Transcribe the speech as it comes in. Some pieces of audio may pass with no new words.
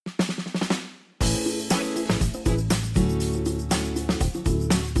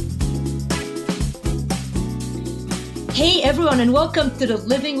Hey everyone, and welcome to the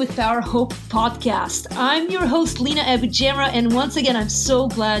Living with Power Hope podcast. I'm your host, Lina Abujamra, and once again, I'm so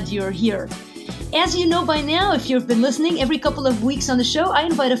glad you're here. As you know by now, if you've been listening, every couple of weeks on the show, I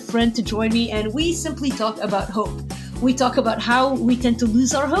invite a friend to join me, and we simply talk about hope. We talk about how we tend to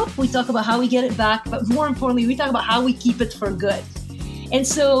lose our hope, we talk about how we get it back, but more importantly, we talk about how we keep it for good. And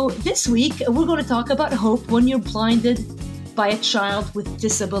so this week, we're going to talk about hope when you're blinded by a child with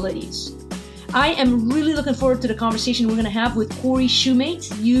disabilities. I am really looking forward to the conversation we're going to have with Corey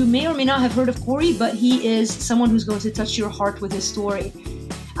Shoemate. You may or may not have heard of Corey, but he is someone who's going to touch your heart with his story.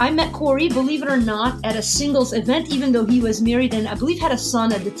 I met Corey, believe it or not, at a singles event, even though he was married and I believe had a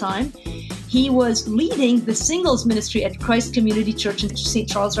son at the time. He was leading the singles ministry at Christ Community Church in St.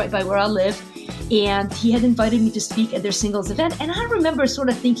 Charles, right by where I live. And he had invited me to speak at their singles event. And I remember sort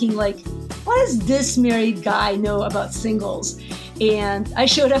of thinking like, what does this married guy know about singles? And I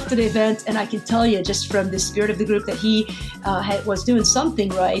showed up to the event, and I can tell you just from the spirit of the group that he was doing something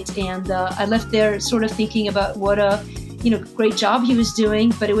right. And I left there sort of thinking about what a great job he was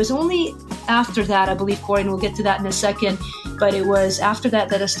doing. But it was only after that, I believe, Corey, and we'll get to that in a second, but it was after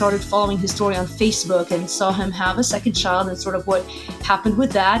that I started following his story on Facebook and saw him have a second child and sort of what happened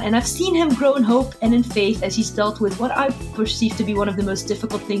with that. And I've seen him grow in hope and in faith as he's dealt with what I perceive to be one of the most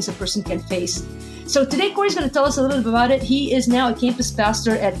difficult things a person can face. So today, Corey's going to tell us a little bit about it. He is now a campus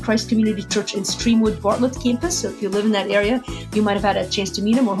pastor at Christ Community Church in Streamwood Bartlett campus. So if you live in that area, you might have had a chance to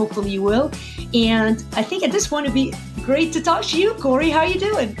meet him, or hopefully you will. And I think at this point, it'd be great to talk to you, Corey. How are you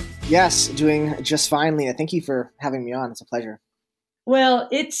doing? Yes, doing just fine, Lina. Thank you for having me on. It's a pleasure. Well,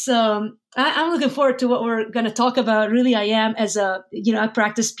 it's I'm looking forward to what we're going to talk about. Really, I am as I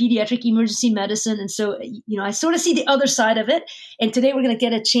practice pediatric emergency medicine, and so I sort of see the other side of it. And today we're going to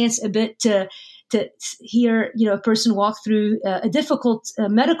get a chance a bit to hear a person walk through a difficult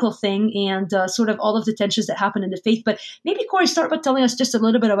medical thing and sort of all of the tensions that happen in the faith. But maybe Corey, start by telling us just a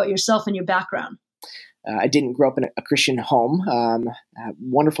little bit about yourself and your background. I didn't grow up in a Christian home.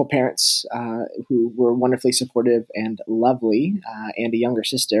 Wonderful parents who were wonderfully supportive and lovely, and a younger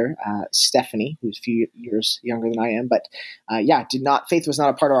sister, Stephanie, who's a few years younger than I am. But faith was not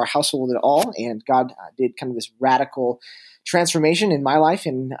a part of our household at all. And God did kind of this radical transformation in my life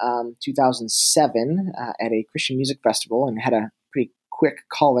in 2007 at a Christian music festival, and had a pretty quick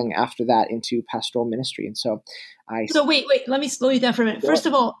calling after that into pastoral ministry. And so wait, let me slow you down for a minute. First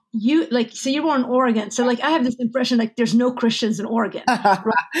of all, you were in Oregon. So I have this impression like there's no Christians in Oregon,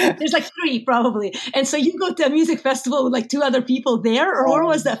 right? There's like 3 probably. And so you go to a music festival with like 2 other people there, or where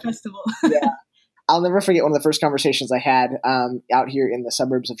was that festival? Yeah. I'll never forget one of the first conversations I had out here in the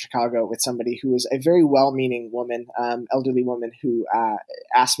suburbs of Chicago with somebody who was a very well-meaning woman, elderly woman, who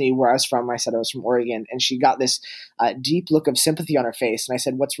asked me where I was from. I said I was from Oregon, and she got this deep look of sympathy on her face. And I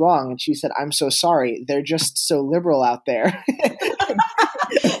said, "What's wrong?" And she said, "I'm so sorry. They're just so liberal out there."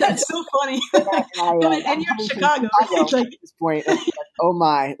 That's so funny. And you're in Chicago. At this point, oh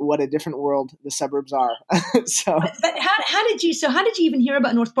my, what a different world the suburbs are. But how did you even hear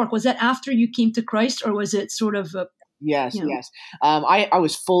about North Park? Was that after you came to Christ, or was it sort of Yes. I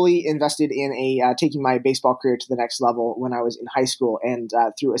was fully invested in taking my baseball career to the next level when I was in high school, and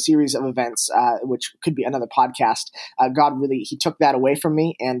through a series of events, which could be another podcast, God he took that away from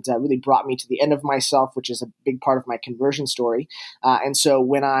me and really brought me to the end of myself, which is a big part of my conversion story. And so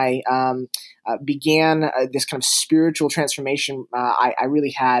when I began this kind of spiritual transformation, I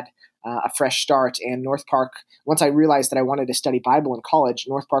really had a fresh start. And North Park, once I realized that I wanted to study Bible in college,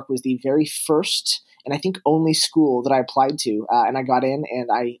 North Park was the very first and I think only school that I applied to. And I got in,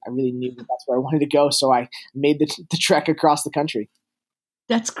 and I really knew that that's where I wanted to go. So I made the trek across the country.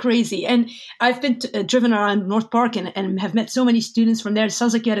 That's crazy. And I've been driven around North Park and have met so many students from there. It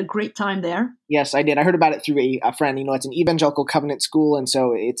sounds like you had a great time there. Yes, I did. I heard about it through a friend. It's an evangelical covenant school, and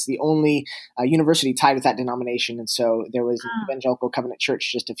so it's the only university tied with that denomination. And so there was an evangelical covenant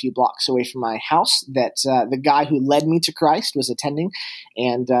church just a few blocks away from my house that the guy who led me to Christ was attending,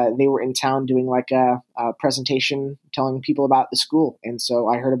 and they were in town doing like a presentation telling people about the school. And so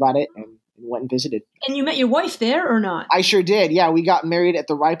I heard about it and went and visited. And you met your wife there or not? I sure did. Yeah, we got married at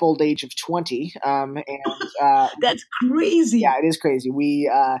the ripe old age of 20. That's crazy. Yeah, it is crazy. We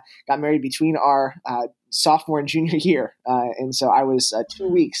got married between our sophomore and junior year. And so I was 2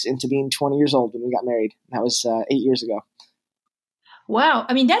 weeks into being 20 years old when we got married. That was 8 years ago. Wow.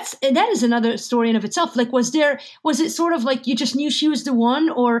 I mean, that is another story in of itself. Like, was it sort of like you just knew she was the one,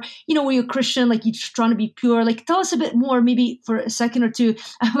 or, were you a Christian, like you just trying to be pure? Like, tell us a bit more, maybe for a second or two,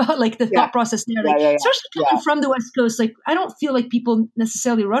 about like the thought process there. Like, especially coming from the West Coast, like, I don't feel like people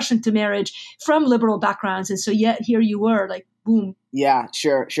necessarily rush into marriage from liberal backgrounds. And so yet here you were, like, boom. Yeah,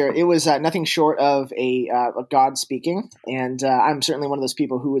 sure. It was nothing short of a God speaking, and I'm certainly one of those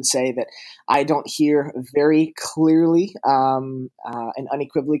people who would say that I don't hear very clearly and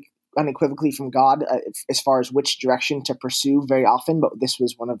unequivocally from God as far as which direction to pursue very often. But this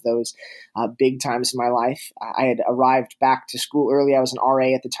was one of those big times in my life. I had arrived back to school early. I was an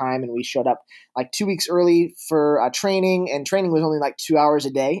RA at the time, and we showed up like 2 weeks early for training, and training was only like 2 hours a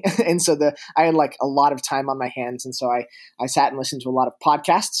day, and so I had like a lot of time on my hands, and so I sat and listened to a lot of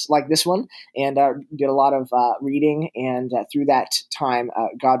podcasts like this one, and did a lot of reading. And through that time,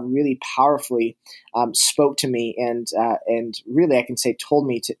 God really powerfully spoke to me, and really, I can say, told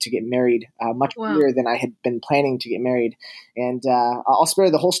me to get married much earlier than I had been planning to get married. And I'll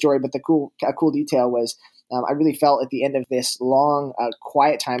spare the whole story, but a cool detail was I really felt at the end of this long,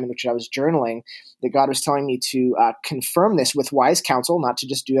 quiet time in which I was journaling that God was telling me to confirm this with wise counsel, not to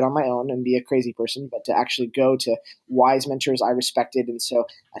just do it on my own and be a crazy person, but to actually go to wise mentors I respected. And so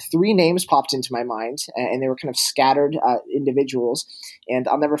 3 names popped into my mind, and they were kind of scattered individuals. And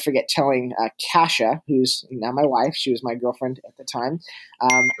I'll never forget telling Kasia, who's now my wife, she was my girlfriend at the time.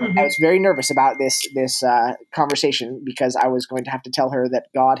 I was very nervous about this conversation because I was going to have to tell her that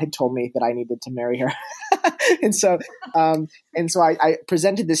God had told me that I needed to marry her. and so I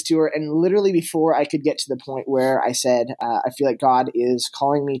presented this to her, and literally before I could get to the point where I said, I feel like God is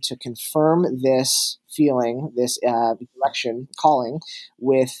calling me to confirm this feeling, this direction, calling,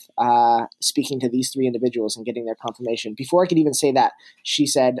 with speaking to these 3 individuals and getting their confirmation. Before I could even say that, she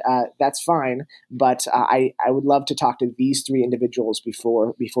said, that's fine, but I would love to talk to these 3 individuals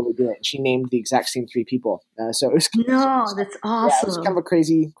before we do it. And she named the exact same 3 people. So it was that's awesome. Yeah, it was kind of a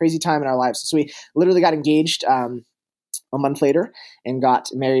crazy time in our lives. So we literally got engaged a month later and got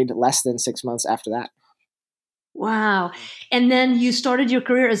married less than 6 months after that. Wow. And then you started your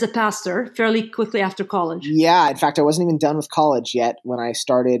career as a pastor fairly quickly after college. Yeah. In fact, I wasn't even done with college yet when I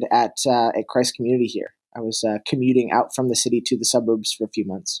started at Christ Community here. I was commuting out from the city to the suburbs for a few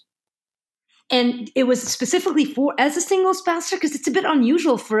months. And it was specifically as a singles pastor, because it's a bit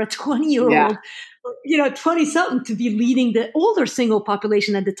unusual for a 20-year-old, 20-something to be leading the older single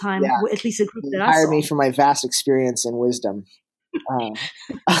population at the time, at least a group that I saw. Hired me for my vast experience and wisdom.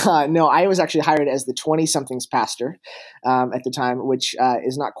 No, I was actually hired as the 20-somethings pastor at the time, which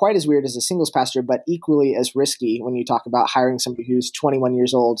is not quite as weird as a singles pastor, but equally as risky when you talk about hiring somebody who's 21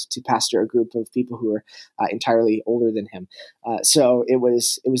 years old to pastor a group of people who are entirely older than him. So it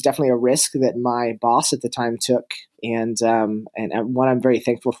was definitely a risk that my boss at the time took, and one I'm very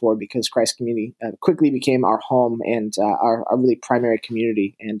thankful for, because Christ Community quickly became our home and our really primary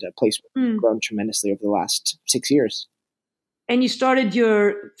community, and a place where we've grown tremendously over the last 6 years. And you started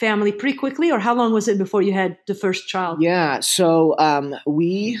your family pretty quickly, or how long was it before you had the first child? Yeah, so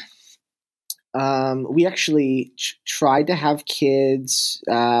we actually tried to have kids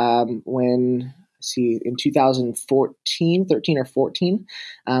in 2014, 13 or 14,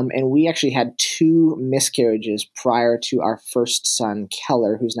 and we actually had 2 miscarriages prior to our first son,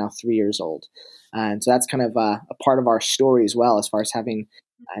 Keller, who's now 3 years old. And so that's kind of a part of our story as well, as far as having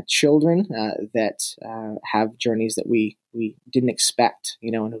children that have journeys that we didn't expect,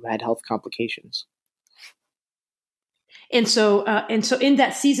 and who had health complications. And so in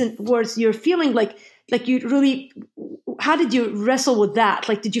that season, was you're feeling like you really, how did you wrestle with that?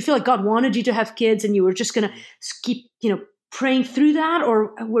 Like, did you feel like God wanted you to have kids and you were just going to keep, praying through that?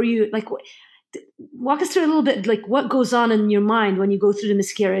 Or were you like, walk us through a little bit, like what goes on in your mind when you go through the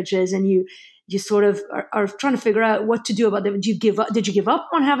miscarriages and you sort of are trying to figure out what to do about them? Did you give up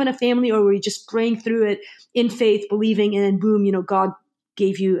on having a family, or were you just praying through it in faith, believing, and then boom, God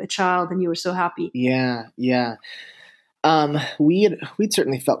gave you a child and you were so happy? Yeah. We'd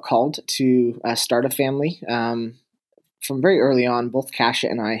certainly felt called to start a family. From very early on, both Kasia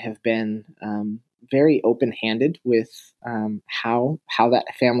and I have been very open-handed with how that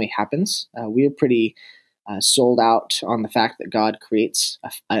family happens. We are pretty sold out on the fact that God creates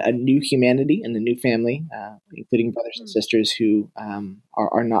a new humanity and a new family, including brothers and sisters who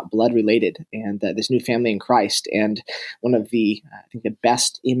are not blood related, and this new family in Christ. And one of the, I think, the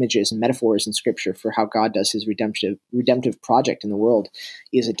best images and metaphors in Scripture for how God does His redemptive project in the world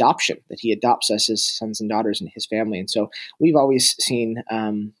is adoption, that He adopts us as sons and daughters in His family. And so we've always seen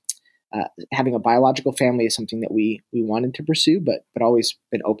having a biological family is something that we wanted to pursue, but always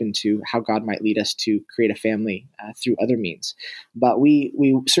been open to how God might lead us to create a family through other means. But we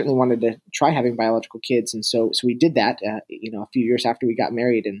certainly wanted to try having biological kids, and so we did that. A few years after we got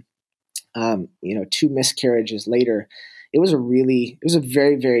married, and 2 miscarriages later, it was a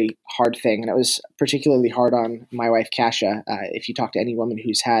very, very hard thing, and it was particularly hard on my wife Kasia. If you talk to any woman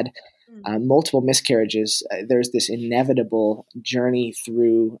who's had multiple miscarriages, there's this inevitable journey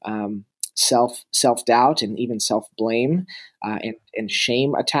through self-doubt and even self-blame and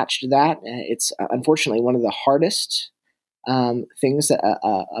shame attached to that. It's unfortunately one of the hardest things that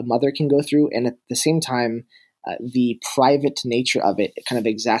a mother can go through, and at the same time, the private nature of it kind of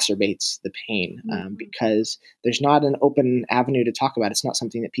exacerbates the pain because there's not an open avenue to talk about. It's not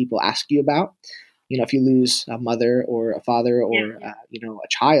something that people ask you about. If you lose a mother or a father or a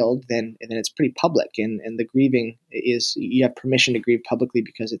child, then it's pretty public, and the grieving is, you have permission to grieve publicly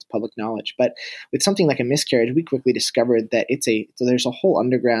because it's public knowledge. But with something like a miscarriage, we quickly discovered that there's a whole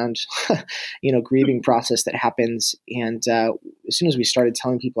underground grieving process that happens. And as soon as we started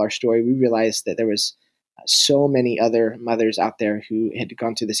telling people our story, we realized that there was so many other mothers out there who had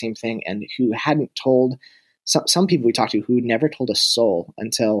gone through the same thing and who hadn't told. Some people we talked to who never told a soul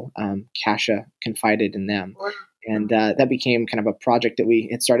until Kasia confided in them. And that became kind of a project that we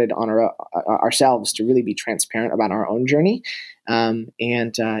had started on ourselves to really be transparent about our own journey, and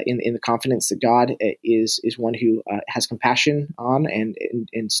in the confidence that God is one who has compassion on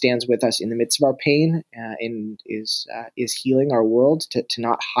and stands with us in the midst of our pain, and is healing our world to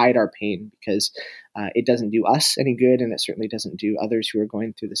not hide our pain, because it doesn't do us any good, and it certainly doesn't do others who are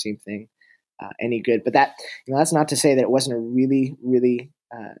going through the same thing any good. But that's not to say that it wasn't a really, really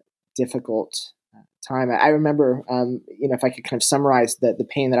difficult time. I remember, if I could kind of summarize the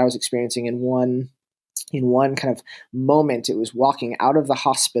pain that I was experiencing in one kind of moment, it was walking out of the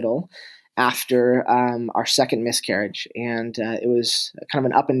hospital after our second miscarriage. And it was kind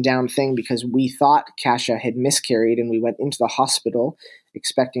of an up and down thing, because we thought Kasia had miscarried, and we went into the hospital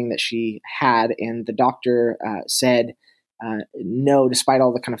expecting that she had. And the doctor said, no, despite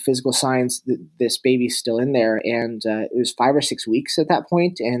all the kind of physical signs, this baby's still in there. And it was 5 or 6 weeks at that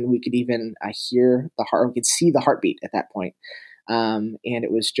point, and we could even hear the heart, we could see the heartbeat at that point. And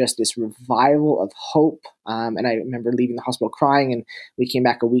it was just this revival of hope. And I remember leaving the hospital crying, and we came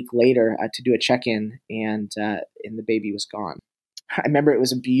back a week later to do a check-in, and the baby was gone. I remember it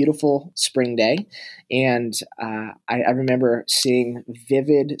was a beautiful spring day, and I remember seeing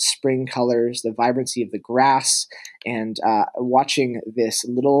vivid spring colors, the vibrancy of the grass, and watching this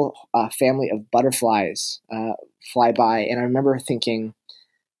little family of butterflies fly by. And I remember thinking,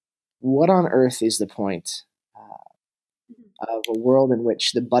 what on earth is the point of a world in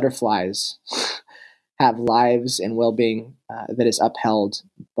which the butterflies have lives and well-being that is upheld,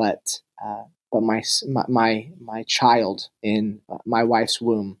 but my child in my wife's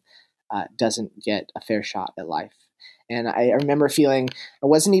womb doesn't get a fair shot at life. And I remember feeling, I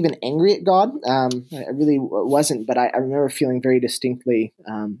wasn't even angry at God. I really wasn't, but I remember feeling very distinctly,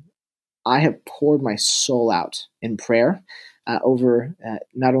 I have poured my soul out in prayer over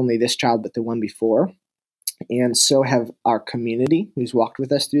not only this child, but the one before. And so have our community who's walked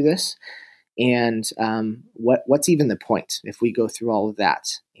with us through this. And what's even the point if we go through all of that?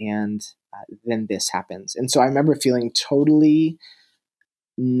 And then this happens. And so I remember feeling totally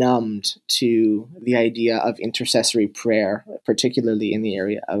numbed to the idea of intercessory prayer, particularly in the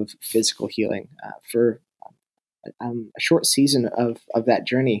area of physical healing, for a short season of that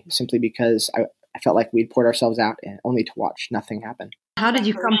journey, simply because I felt like we'd poured ourselves out and only to watch nothing happen. How did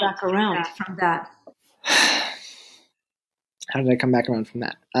you come back around from that? How did I come back around from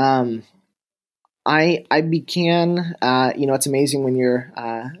that? I began, it's amazing when you're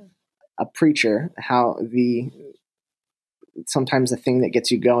a preacher, how sometimes the thing that gets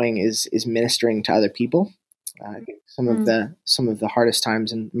you going is ministering to other people. I think some of the hardest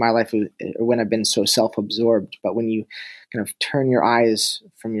times in my life are when I've been so self-absorbed. But when you kind of turn your eyes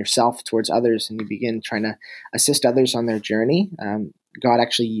from yourself towards others and you begin trying to assist others on their journey, God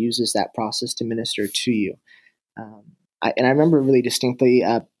actually uses that process to minister to you. I remember really distinctly,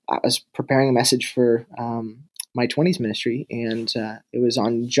 I was preparing a message for my 20s ministry, and it was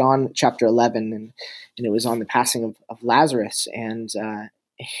on John chapter 11, and it was on the passing of Lazarus and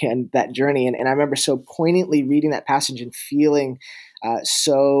that journey. And I remember so poignantly reading that passage and feeling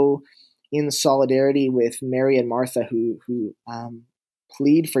so in solidarity with Mary and Martha, who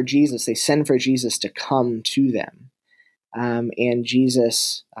plead for Jesus. They send for Jesus to come to them. And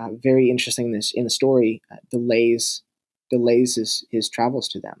Jesus, very interesting in the story, delays his travels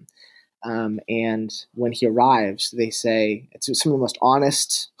to them. And when he arrives, they say, it's some of the most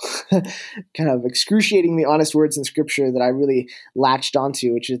honest, kind of excruciatingly honest words in Scripture that I really latched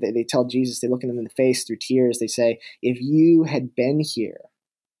onto, which is that they tell Jesus, they look him in the face through tears. They say, if you had been here,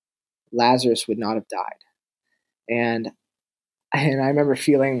 Lazarus would not have died. And I remember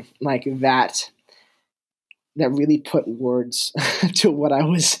feeling like that really put words to what I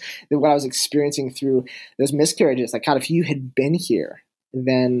was experiencing through those miscarriages. Like, God, if you had been here,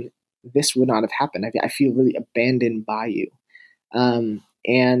 then this would not have happened. I feel really abandoned by you. And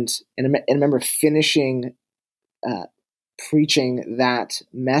I remember finishing preaching that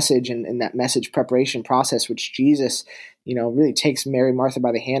message and that message preparation process, which Jesus, really takes Mary, Martha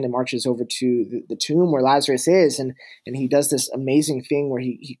by the hand and marches over to the tomb where Lazarus is. And he does this amazing thing where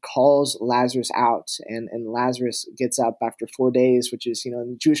he calls Lazarus out, and Lazarus gets up after 4 days, which is,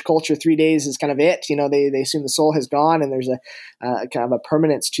 in Jewish culture, 3 days is kind of it. They assume the soul has gone, and there's a kind of a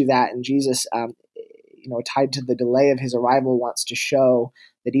permanence to that. And Jesus, tied to the delay of his arrival, wants to show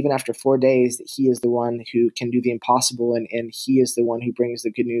that even after 4 days, that he is the one who can do the impossible, and he is the one who brings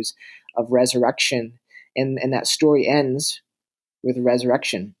the good news of resurrection. And that story ends with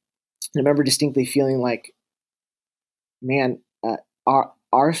resurrection. I remember distinctly feeling like, man,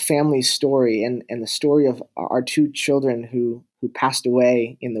 our family's story and the story of our 2 children who passed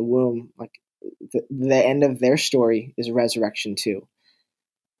away in the womb, like the end of their story is resurrection too.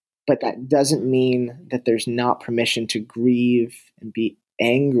 But that doesn't mean that there's not permission to grieve and be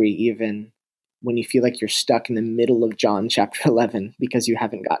angry even when you feel like you're stuck in the middle of John chapter 11 because you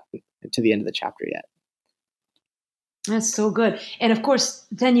haven't gotten to the end of the chapter yet. That's so good. And of course,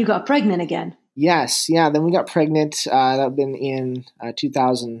 then you got pregnant again. Yes. Yeah. Then we got pregnant. That had been in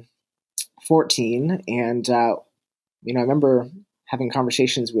 2014. And, I remember having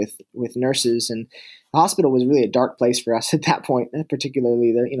conversations with nurses, and the hospital was really a dark place for us at that point,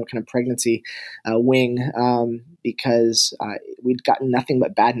 particularly the, kind of pregnancy wing, because we'd gotten nothing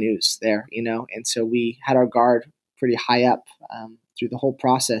but bad news there, and so we had our guard pretty high up through the whole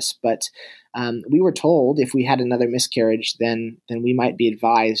process. But we were told if we had another miscarriage, then we might be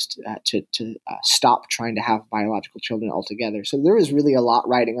advised to stop trying to have biological children altogether. So there was really a lot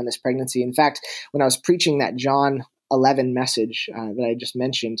riding on this pregnancy. In fact, when I was preaching that John 11 message that I just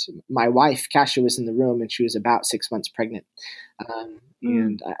mentioned, my wife, Kasia, was in the room, and she was about 6 months pregnant.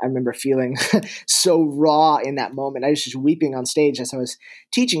 And I remember feeling so raw in that moment. I was just weeping on stage as I was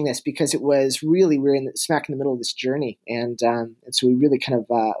teaching this, because it was really, we were smack in the middle of this journey. And so we really kind of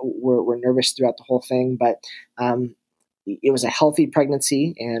were nervous throughout the whole thing. But it was a healthy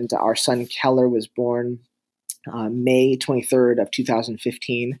pregnancy, and our son Keller was born May 23rd of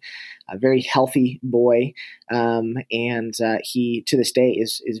 2015, a very healthy boy. And he, to this day,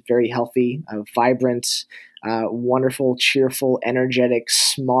 is very healthy, vibrant, wonderful, cheerful, energetic,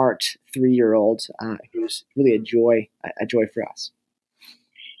 smart 3-year-old who's really a joy for us.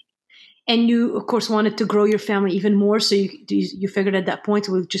 And you, of course, wanted to grow your family even more. So you figured at that point,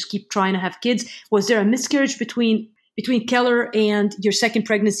 we'll just keep trying to have kids. Was there a miscarriage between Keller and your second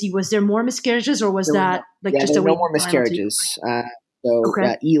pregnancy? Was there more miscarriages, or was that just a no more miscarriages?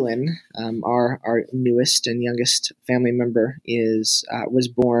 Elin, our newest and youngest family member, was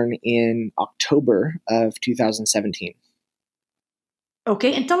born in October of 2017.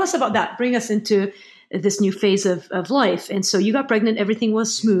 Okay, and tell us about that. Bring us into this new phase of life. And so you got pregnant. Everything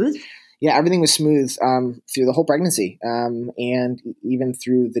was smooth. Yeah, everything was smooth through the whole pregnancy, and even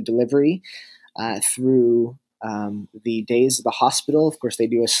through the delivery, through the days of the hospital. Of course, they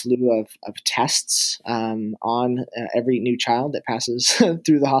do a slew of tests on every new child that passes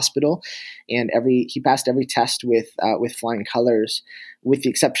through the hospital, and he passed every test with flying colors, with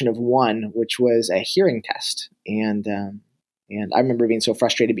the exception of one, which was a hearing test. And I remember being so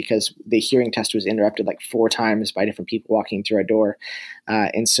frustrated because the hearing test was interrupted like 4 times by different people walking through our door.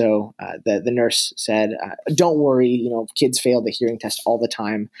 And so the nurse said, don't worry, kids fail the hearing test all the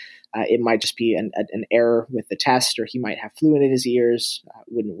time. It might just be an error with the test, or he might have fluid in his ears.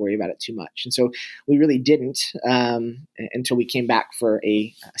 Wouldn't worry about it too much. And so we really didn't until we came back for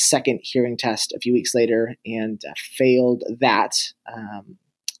a second hearing test a few weeks later and failed that.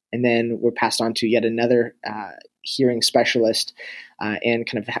 And then we're passed on to yet another hearing specialist and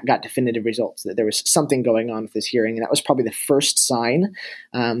kind of got definitive results that there was something going on with his hearing. And that was probably the first sign,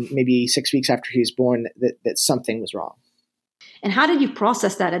 maybe 6 weeks after he was born, that something was wrong. And how did you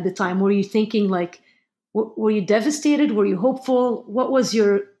process that at the time? Were you thinking were you devastated? Were you hopeful?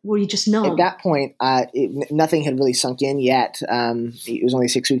 Were you just numb? At that point, nothing had really sunk in yet. It was only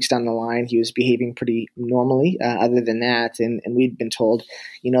 6 weeks down the line. He was behaving pretty normally other than that. And we'd been told,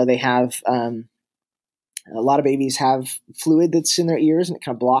 they have a lot of babies have fluid that's in their ears, and it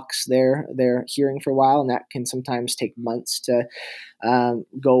kind of blocks their hearing for a while. And that can sometimes take months to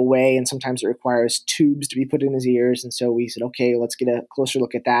go away. And sometimes it requires tubes to be put in his ears. And so we said, okay, let's get a closer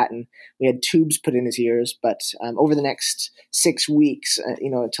look at that. And we had tubes put in his ears. But over the next 6 weeks,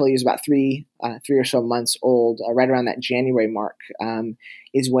 until he was about three or so months old, right around that January mark,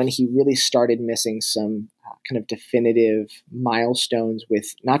 is when he really started missing some kind of definitive milestones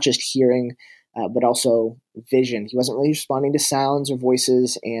with not just hearing, but also vision. He wasn't really responding to sounds or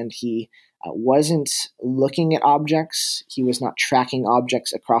voices, and he wasn't looking at objects. He was not tracking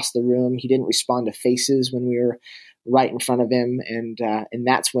objects across the room. He didn't respond to faces when we were right in front of him, and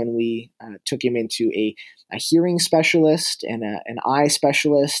that's when we took him into a hearing specialist and an eye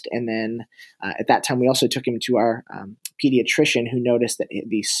specialist, and then at that time we also took him to our pediatrician, who noticed that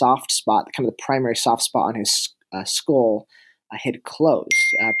the soft spot, kind of the primary soft spot on his skull, had closed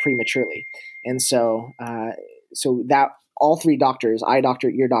prematurely, and so that all three doctors, eye doctor,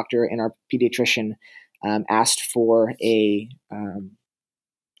 ear doctor, and our pediatrician, asked for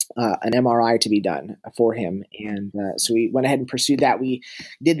an MRI to be done for him. And so we went ahead and pursued that. We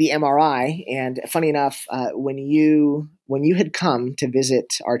did the MRI, and funny enough, when you had come to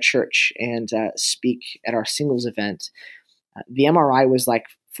visit our church and speak at our singles event, the MRI was like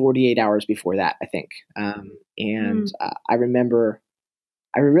 48 hours before that, I think. I remember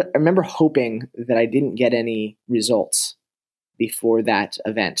hoping that I didn't get any results before that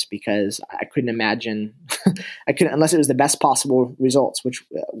event, because I couldn't imagine, unless it was the best possible results, which,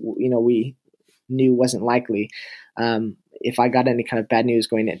 we knew wasn't likely. If I got any kind of bad news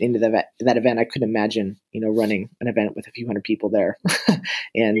going into that event, I couldn't imagine, running an event with a few hundred people there.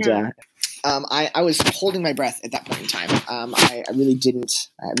 And, I was holding my breath at that point in time. I really didn't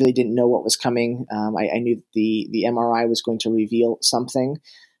know what was coming. I knew the MRI was going to reveal something.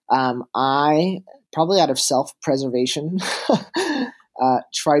 I, probably out of self-preservation,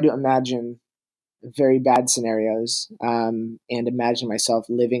 try to imagine very bad scenarios, and imagine myself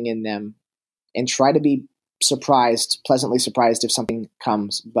living in them, and try to be pleasantly surprised if something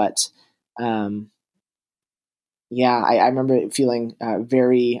comes. But I remember feeling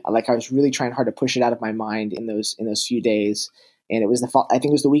very, like I was really trying hard to push it out of my mind in those few days. And it was I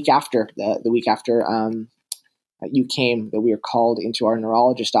think it was the week after you came that we were called into our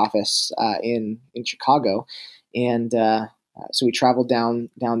neurologist office in Chicago, and so we traveled down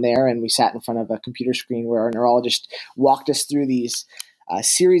there, and we sat in front of a computer screen where our neurologist walked us through these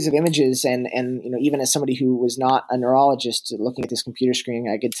series of images, and even as somebody who was not a neurologist, looking at this computer screen,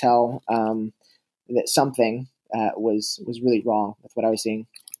 I could tell that something was really wrong with what I was seeing.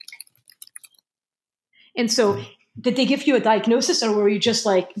 And so, did they give you a diagnosis, or were you just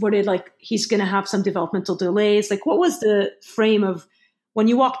like, he's going to have some developmental delays? Like, what was the frame of when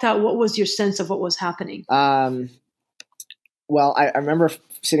you walked out? What was your sense of what was happening? Well, I remember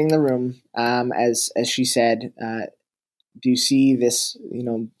sitting in the room, as she said, do you see this,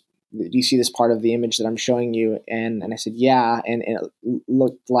 do you see this part of the image that I'm showing you? And I said, yeah. And it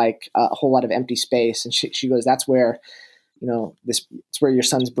looked like a whole lot of empty space. And she goes, that's where, it's where your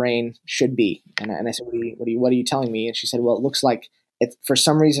son's brain should be. And I said, what are you telling me? And she said, well, it looks like for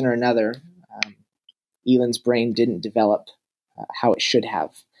some reason or another, Elan's brain didn't develop how it should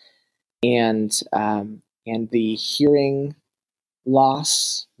have. And the hearing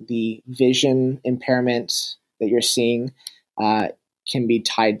loss, the vision impairment that you're seeing, can be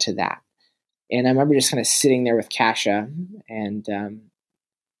tied to that. And I remember just kind of sitting there with Kasha and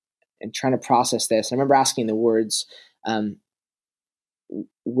trying to process this. I remember asking the words,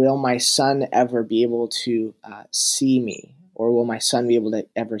 will my son ever be able to see me, or will my son be able to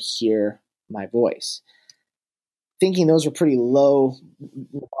ever hear my voice? Thinking those were pretty low.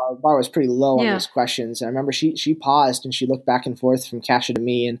 Our bar was pretty low on those questions. And I remember she paused and she looked back and forth from Kasha to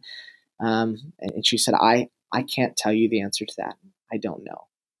me, and she said, I can't tell you the answer to that. I don't know.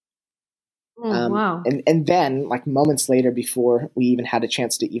 Wow. And then, like moments later, before we even had a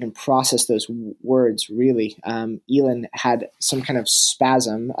chance to even process those words, really, Elan had some kind of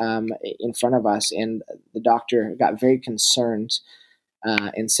spasm in front of us, and the doctor got very concerned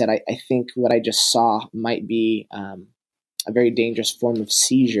and said, I think what I just saw might be a very dangerous form of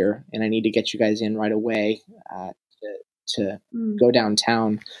seizure, and I need to get you guys in right away to go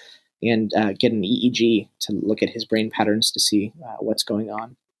downtown and get an EEG to look at his brain patterns to see what's going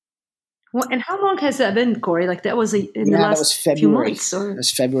on. Well, and how long has that been, Corey? Like that was the last few months? Or? It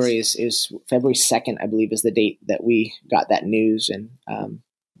was February. Is February 2nd, I believe, is the date that we got that news and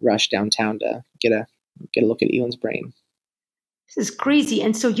rushed downtown to get a look at Elan's brain. This is crazy.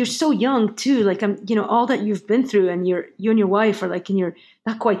 And so you're so young too. Like all that you've been through, and you and your wife are like, and you're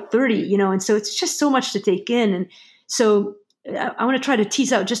not quite 30, and so it's just so much to take in. And so I want to try to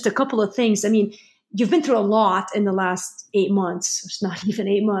tease out just a couple of things. I mean, you've been through a lot in the last 8 months. It's not even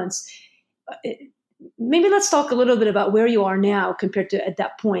 8 months. Maybe let's talk a little bit about where you are now compared to at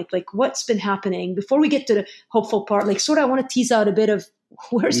that point. Like what's been happening before we get to the hopeful part. Like sort of I want to tease out a bit of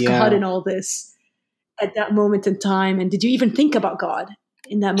where's God in all this at that moment in time. And did you even think about God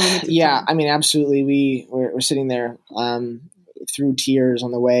in that moment in time? I mean, absolutely. We're sitting there through tears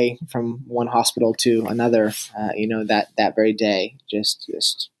on the way from one hospital to another, that very day,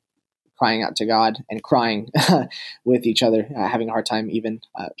 just crying out to God and crying with each other, having a hard time even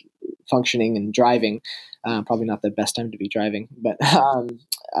functioning and driving. Probably not the best time to be driving, but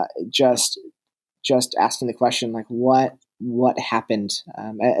just asking the question, like, what happened?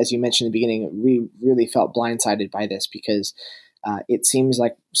 As you mentioned in the beginning, we really felt blindsided by this because it seems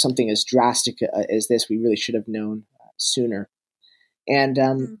like something as drastic as this, we really should have known sooner. And,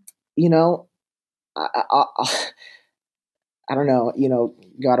 I don't know,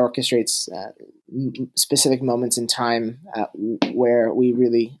 God orchestrates specific moments in time where we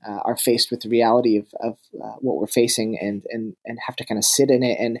really are faced with the reality of what we're facing and have to kind of sit in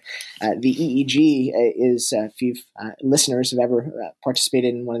it. And the EEG is, if you've listeners have ever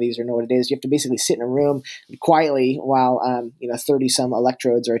participated in one of these or know what it is, you have to basically sit in a room quietly while 30 some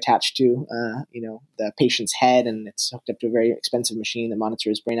electrodes are attached to the patient's head, and it's hooked up to a very expensive machine that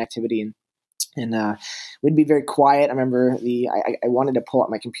monitors brain activity. And we'd be very quiet. I remember I wanted to pull up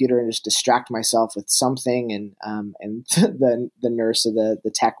my computer and just distract myself with something, and the nurse or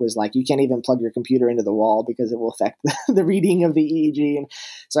the tech was like, "You can't even plug your computer into the wall because it will affect the reading of the EEG." And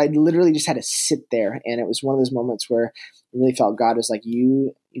so I literally just had to sit there, and it was one of those moments where I really felt God was like,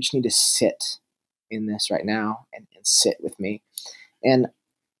 "You just need to sit in this right now and sit with me." And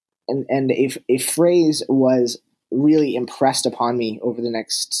a phrase was really impressed upon me over the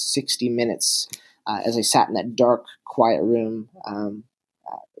next 60 minutes as I sat in that dark, quiet room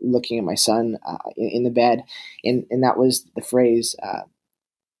looking at my son in the bed. And that was the phrase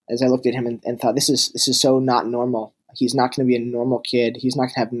as I looked at him and thought, this is so not normal. He's not going to be a normal kid. He's not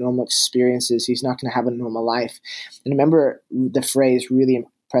going to have normal experiences. He's not going to have a normal life. And I remember the phrase really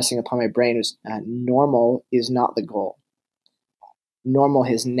impressing upon my brain was, normal is not the goal. Normal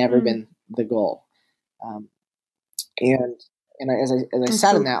has never been the goal. And as I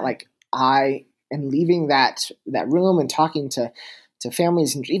sat in that, like, I am leaving that room and talking to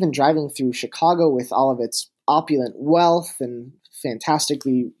families, and even driving through Chicago with all of its opulent wealth and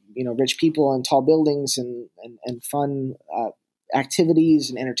fantastically, rich people and tall buildings and fun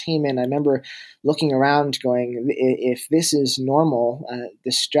activities and entertainment. I remember looking around going, if this is normal,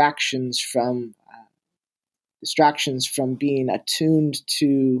 distractions from being attuned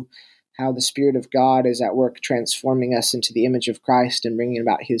to how the Spirit of God is at work transforming us into the image of Christ and bringing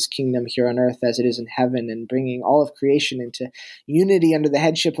about His kingdom here on earth as it is in heaven, and bringing all of creation into unity under the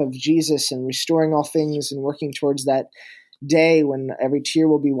headship of Jesus, and restoring all things and working towards that day when every tear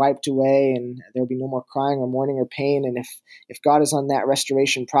will be wiped away and there will be no more crying or mourning or pain. And if God is on that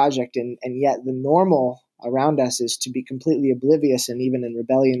restoration project, and yet the normal around us is to be completely oblivious and even in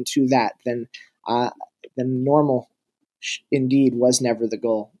rebellion to that, then normal indeed was never the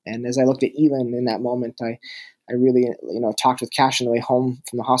goal. And as I looked at Elin in that moment, I really talked with Cash on the way home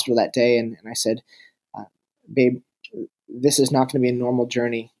from the hospital that day, and I said, babe, this is not going to be a normal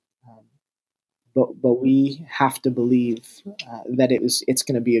journey, but we have to believe that it's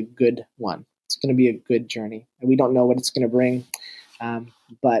going to be a good one. It's going to be a good journey, and we don't know what it's going to bring.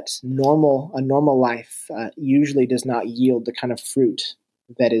 But a normal life usually does not yield the kind of fruit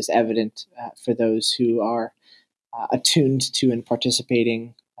that is evident for those who are attuned to and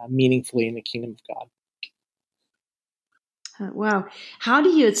participating meaningfully in the kingdom of God. Wow. How do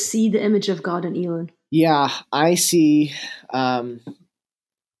you see the image of God in Elin? Yeah, I see a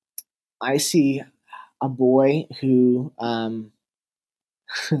boy who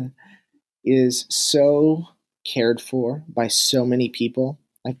is so cared for by so many people.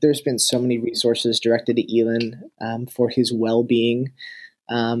 Like, there's been so many resources directed to Elin for his well-being.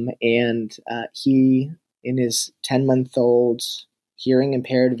 And he, in his 10-month-old, hearing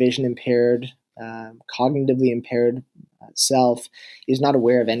impaired, vision impaired, cognitively impaired self, is not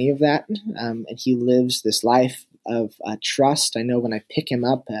aware of any of that. And he lives this life of trust. I know when I pick him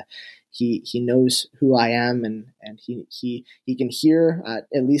up, he knows who I am, and he can hear,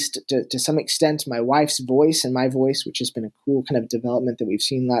 at least to some extent, my wife's voice and my voice, which has been a cool kind of development that we've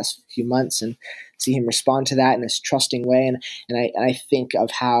seen the last few months, and see him respond to that in this trusting way. And I think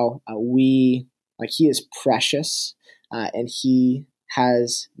of how he is precious, and he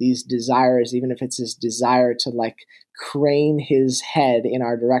has these desires, even if it's his desire to crane his head in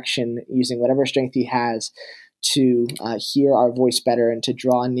our direction using whatever strength he has to hear our voice better and to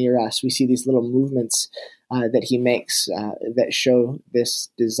draw near us. We see these little movements that he makes that show this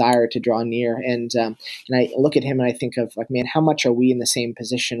desire to draw near. And I look at him and I think of, man, how much are we in the same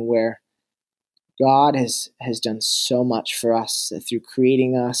position where God has done so much for us through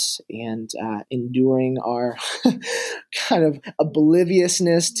creating us and enduring our kind of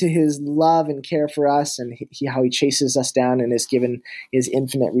obliviousness to His love and care for us, and how He chases us down and has given His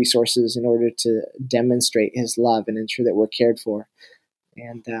infinite resources in order to demonstrate His love and ensure that we're cared for.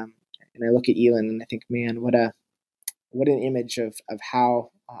 And I look at Elin and I think, man, what an image of how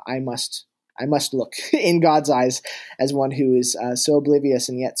I must look in God's eyes as one who is so oblivious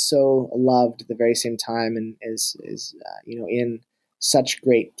and yet so loved at the very same time, and is in such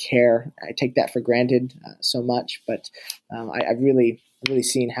great care. I take that for granted so much, but I've really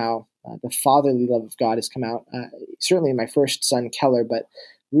seen how the fatherly love of God has come out, certainly in my first son Keller, but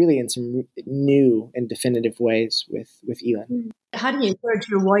really in some new and definitive ways with Elin. How do you encourage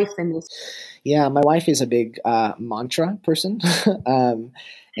your wife in this? Yeah, my wife is a big mantra person.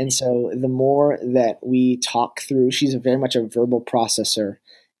 And so the more that we talk through, she's very much a verbal processor.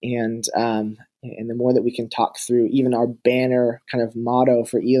 And the more that we can talk through even our banner kind of motto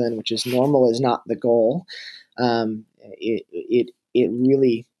for Elin, which is normal is not the goal, it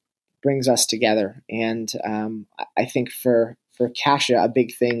really brings us together. And I think for Kasia, a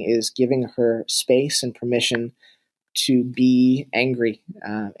big thing is giving her space and permission to be angry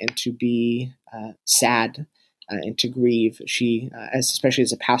and to be sad and to grieve. She, especially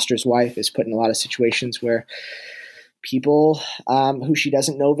as a pastor's wife, is put in a lot of situations where people who she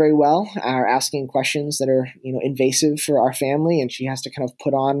doesn't know very well are asking questions that are invasive for our family, and she has to kind of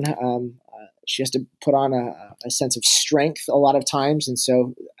put on a sense of strength a lot of times. And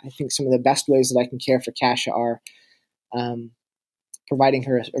so I think some of the best ways that I can care for Kasia are providing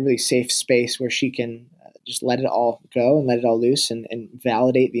her a really safe space where she can just let it all go and let it all loose and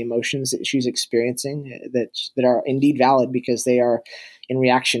validate the emotions that she's experiencing that are indeed valid because they are in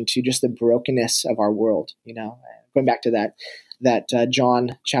reaction to just the brokenness of our world. Going back to that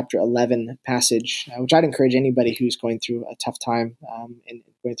John chapter 11 passage, which I'd encourage anybody who's going through a tough time and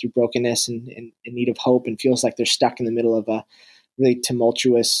going through brokenness and in need of hope and feels like they're stuck in the middle of a really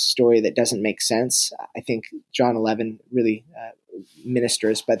tumultuous story that doesn't make sense. I think John 11 really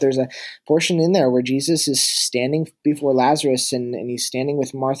ministers, but there's a portion in there where Jesus is standing before Lazarus and he's standing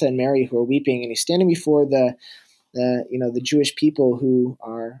with Martha and Mary who are weeping, and he's standing before the Jewish people who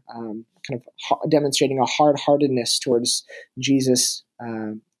are kind of demonstrating a hard-heartedness towards Jesus'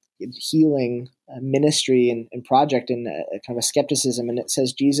 healing ministry and project, and a kind of a skepticism. And it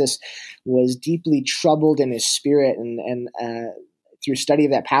says Jesus was deeply troubled in his spirit, and through study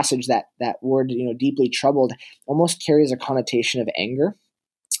of that passage, that word, deeply troubled, almost carries a connotation of anger.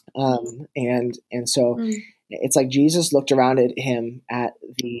 And so it's like Jesus looked around at him at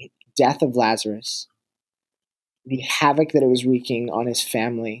the death of Lazarus, the havoc that it was wreaking on his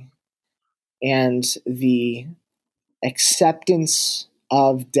family, and the acceptance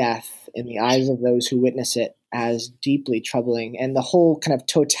of death in the eyes of those who witness it as deeply troubling. And the whole kind of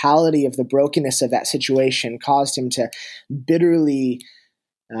totality of the brokenness of that situation caused him to bitterly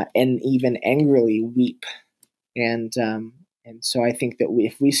and even angrily weep. And so I think that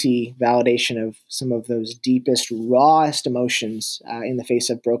if we see validation of some of those deepest, rawest emotions in the face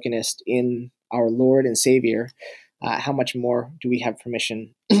of brokenness in our Lord and Savior, how much more do we have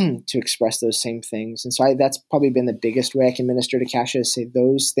permission to express those same things? And so that's probably been the biggest way I can minister to Kasia, is say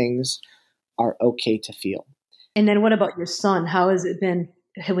those things are okay to feel. And then what about your son? How has it been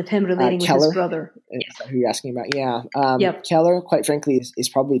with him relating with Keller, his brother? Who you're asking about? Yeah. Yep. Keller, quite frankly, is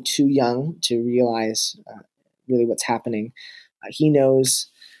probably too young to realize really what's happening. He knows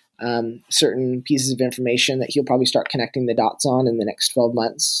certain pieces of information that he'll probably start connecting the dots on in the next 12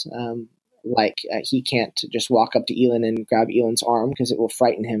 months. He can't just walk up to Elin and grab Elin's arm because it will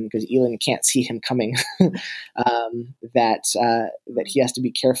frighten him, because Elin can't see him coming. That he has to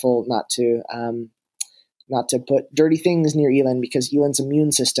be careful not to put dirty things near Elin, because Elin's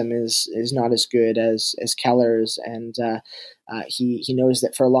immune system is not as good as Keller's, and he knows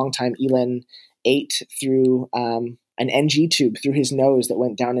that for a long time Elin ate through an NG tube through his nose that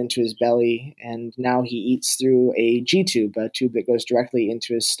went down into his belly, and now he eats through a G tube, a tube that goes directly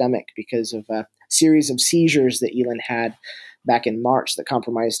into his stomach, because of a series of seizures that Elin had back in March that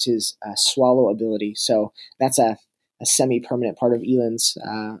compromised his swallow ability. So that's a semi-permanent part of Elin's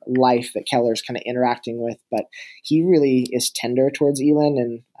life that Keller's kind of interacting with, but he really is tender towards Elin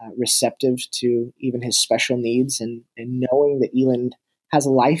and receptive to even his special needs, and knowing that Elin has a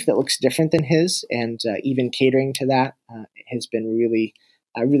life that looks different than his, and even catering to that has been really,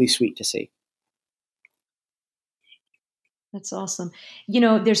 really sweet to see. That's awesome.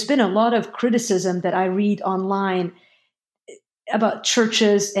 There's been a lot of criticism that I read online about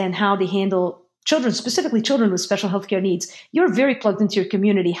churches and how they handle children, specifically children with special healthcare needs. You're very plugged into your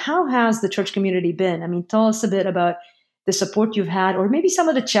community. How has the church community been? I mean, tell us a bit about the support you've had, or maybe some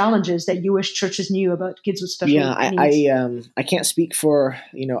of the challenges that you wish churches knew about kids with special needs. I can't speak for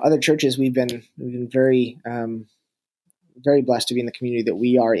other churches. We've been very very blessed to be in the community that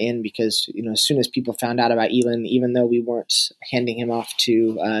we are in, because as soon as people found out about Elin, even though we weren't handing him off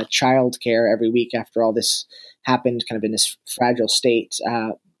to child care every week after all this happened, kind of in this fragile state,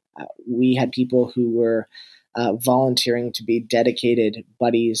 we had people who were volunteering to be dedicated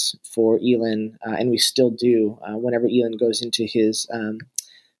buddies for Elin, and we still do. Whenever Elin goes into his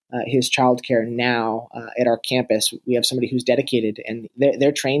childcare now at our campus, we have somebody who's dedicated, and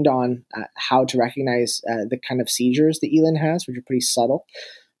they're trained on how to recognize the kind of seizures that Elin has, which are pretty subtle.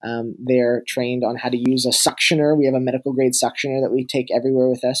 They're trained on how to use a suctioner. We have a medical grade suctioner that we take everywhere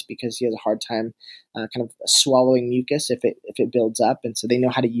with us because he has a hard time kind of swallowing mucus if it builds up, and so they know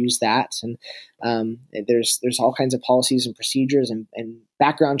how to use that. And there's all kinds of policies and procedures and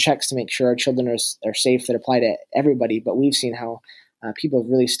background checks to make sure our children are safe that apply to everybody. But we've seen how people have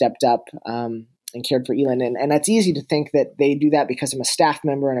really stepped up and cared for Elin. And that's easy to think that they do that because I'm a staff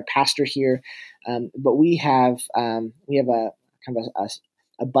member and a pastor here. But we have a kind of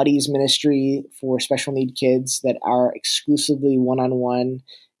a buddies ministry for special need kids that are exclusively one-on-one.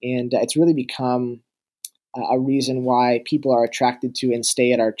 And it's really become a reason why people are attracted to and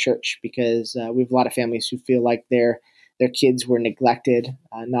stay at our church, because we have a lot of families who feel like their kids were neglected,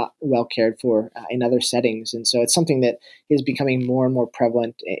 not well cared for in other settings. And so it's something that is becoming more and more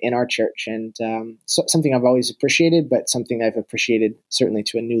prevalent in our church, and something I've always appreciated, but something I've appreciated certainly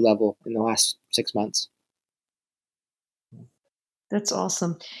to a new level in the last 6 months. That's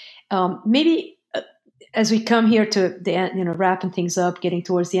awesome. Maybe as we come here to the end, wrapping things up, getting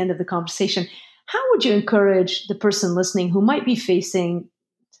towards the end of the conversation, how would you encourage the person listening who might be facing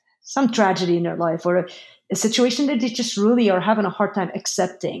some tragedy in their life, or a situation that they just really are having a hard time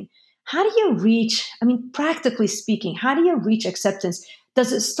accepting? How do you reach, practically speaking, how do you reach acceptance?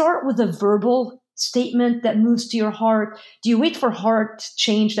 Does it start with a verbal statement that moves to your heart? Do you wait for heart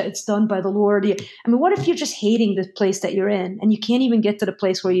change that it's done by the Lord? What if you're just hating the place that you're in and you can't even get to the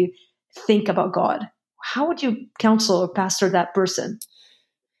place where you think about God? How would you counsel or pastor that person?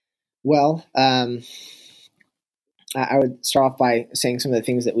 Well, I would start off by saying some of the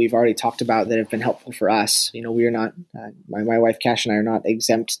things that we've already talked about that have been helpful for us. We are not, my wife Cash and I are not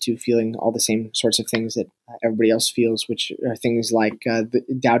exempt to feeling all the same sorts of things that everybody else feels, which are things like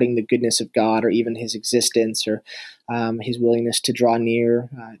doubting the goodness of God, or even his existence, or his willingness to draw near,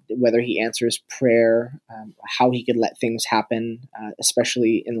 whether he answers prayer, how he could let things happen,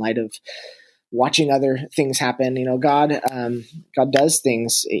 especially in light of watching other things happen. God does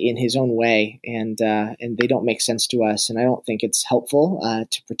things in his own way, and they don't make sense to us. And I don't think it's helpful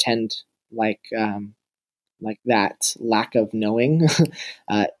to pretend like that lack of knowing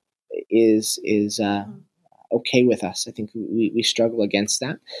is okay with us. I think we struggle against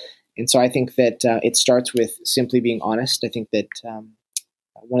that. And so I think that it starts with simply being honest. I think that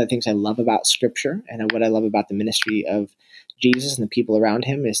one of the things I love about Scripture, and what I love about the ministry of Jesus and the people around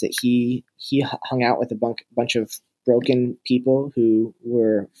him, is that he hung out with a bunch of broken people who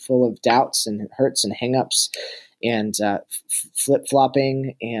were full of doubts and hurts and hangups and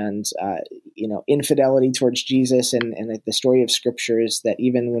flip-flopping and infidelity towards Jesus. And the story of Scripture is that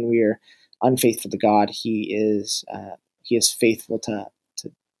even when we are unfaithful to God, he is faithful to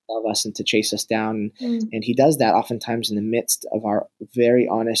love us and to chase us down. And he does that oftentimes in the midst of our very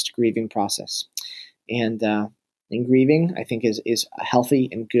honest grieving process. And grieving, I think, is healthy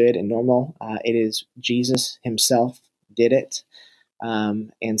and good and normal. It is Jesus himself did it.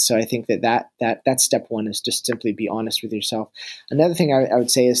 And so I think that's step one, is just simply be honest with yourself. Another thing I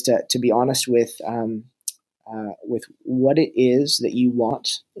would say is to be honest with what it is that you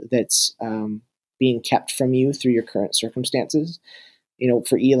want that's being kept from you through your current circumstances.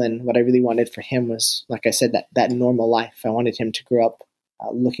 For Elin, what I really wanted for him was, like I said, that normal life. I wanted him to grow up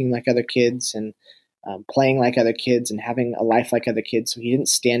looking like other kids and playing like other kids and having a life like other kids, so he didn't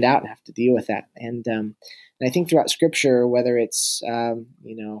stand out and have to deal with that. And I think throughout Scripture, whether it's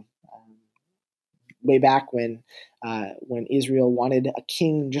way back when Israel wanted a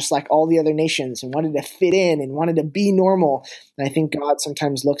king just like all the other nations and wanted to fit in and wanted to be normal, and I think God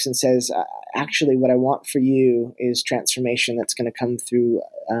sometimes looks and says, actually, what I want for you is transformation that's going to come through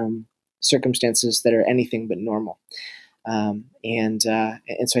circumstances that are anything but normal. And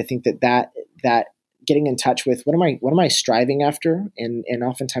so I think that getting in touch with what am I striving after, and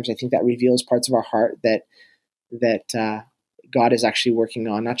oftentimes I think that reveals parts of our heart that God is actually working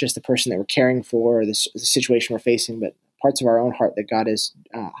on, not just the person that we're caring for or the situation we're facing, but parts of our own heart that God is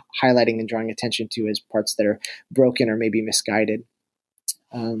highlighting and drawing attention to as parts that are broken or maybe misguided.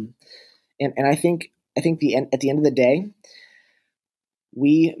 And I think at the end of the day,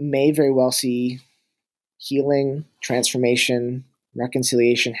 we may very well see healing, transformation,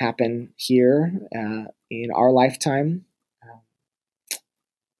 reconciliation happen here in our lifetime.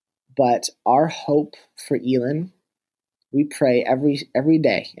 But our hope for Elin, we pray every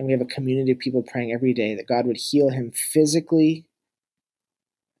day, and we have a community of people praying every day that God would heal him physically,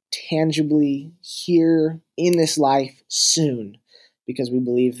 tangibly, here in this life soon, because we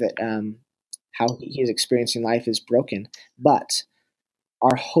believe that how he is experiencing life is broken. But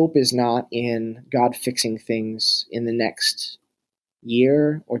our hope is not in God fixing things in the next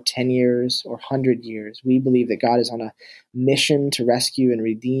year or 10 years or 100 years. We believe that God is on a mission to rescue and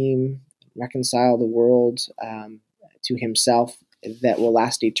redeem, reconcile the world to himself that will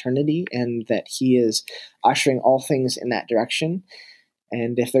last eternity, and that he is ushering all things in that direction.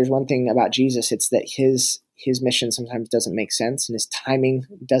 And if there's one thing about Jesus, it's that his mission sometimes doesn't make sense, and his timing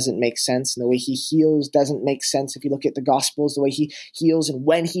doesn't make sense, and the way he heals doesn't make sense. If you look at the Gospels, the way he heals and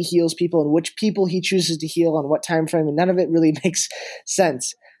when he heals people and which people he chooses to heal on what time frame, and none of it really makes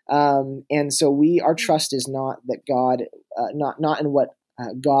sense. And so our trust is not that God, not in what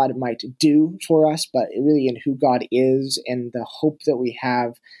God might do for us, but really in who God is and the hope that we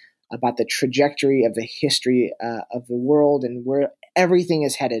have about the trajectory of the history of the world and where everything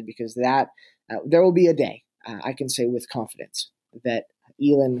is headed, because that there will be a day, I can say with confidence, that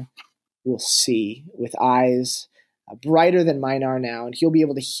Elin will see with eyes brighter than mine are now, and he'll be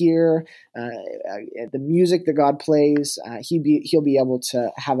able to hear the music that God plays. He'll be able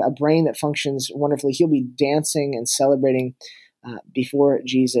to have a brain that functions wonderfully. He'll be dancing and celebrating before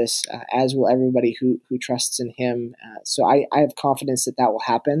Jesus, as will everybody who trusts in him. So I have confidence that will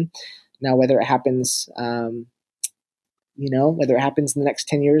happen. Now, whether it happens, whether it happens in the next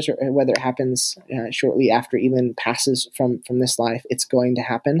 10 years or whether it happens shortly after Elin passes from this life, it's going to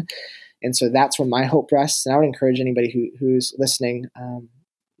happen. And so that's where my hope rests. And I would encourage anybody who's listening,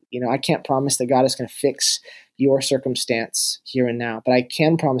 I can't promise that God is going to fix your circumstance here and now, but I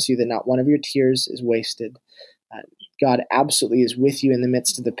can promise you that not one of your tears is wasted. God absolutely is with you in the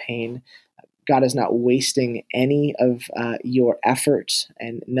midst of the pain. God is not wasting any of your effort,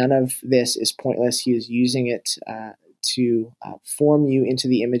 and none of this is pointless. He is using it to form you into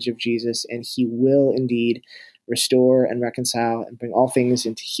the image of Jesus, and he will indeed restore and reconcile and bring all things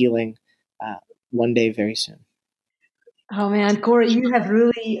into healing one day very soon. Oh man, Corey, you have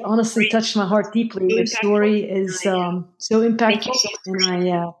really honestly touched my heart deeply. Your story is so impactful.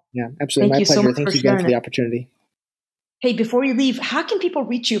 And absolutely. My pleasure. Thank you again for the opportunity. Hey, before you leave, how can people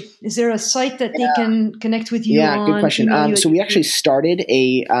reach you? Is there a site that they can connect with you on? Yeah, good question. So we actually started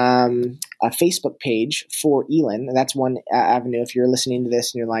a Facebook page for Elin. And that's one avenue. If you're listening to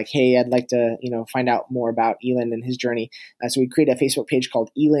this and you're like, hey, I'd like to find out more about Elin and his journey. So we created a Facebook page called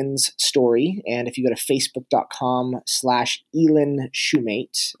Elin's Story. And if you go to facebook.com/Elin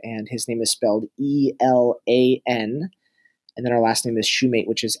Shumate, and his name is spelled ELAN, and then our last name is Shumate,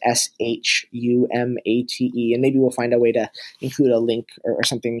 which is SHUMATE. And maybe we'll find a way to include a link or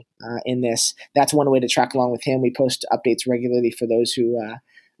something in this. That's one way to track along with him. We post updates regularly for those who,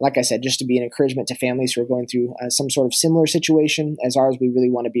 like I said, just to be an encouragement to families who are going through some sort of similar situation as ours. We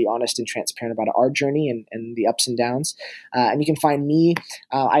really want to be honest and transparent about our journey and the ups and downs. And you can find me.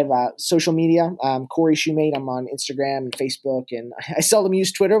 I have social media, Corey Shumate. I'm on Instagram and Facebook, and I seldom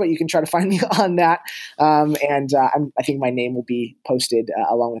use Twitter, but you can try to find me on that. I think my name will be posted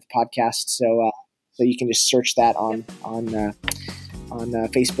along with the podcast, so you can just search that on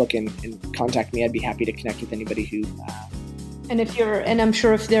Facebook and contact me. I'd be happy to connect with anybody who. And I'm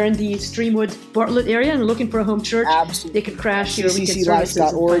sure if they're in the Streamwood Bartlett area and looking for a home church, absolutely, they could crash your weekend services.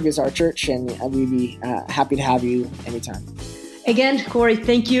 CCLife.org is our church, and we'd be happy to have you anytime. Again, Corey,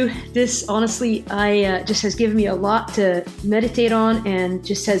 thank you. This honestly, just has given me a lot to meditate on, and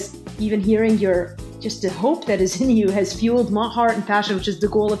just has even hearing just the hope that is in you has fueled my heart and passion, which is the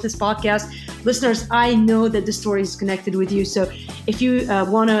goal of this podcast. Listeners, I know that this story is connected with you. So if you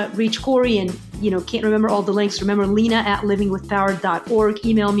want to reach Corey and can't remember all the links, remember lena@livingwithpower.org.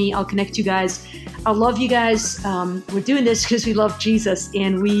 Email me. I'll connect you guys. I love you guys. We're doing this because we love Jesus,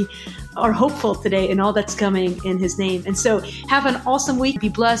 and we are hopeful today in all that's coming in his name. And so have an awesome week. Be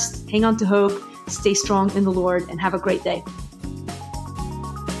blessed. Hang on to hope. Stay strong in the Lord, and have a great day.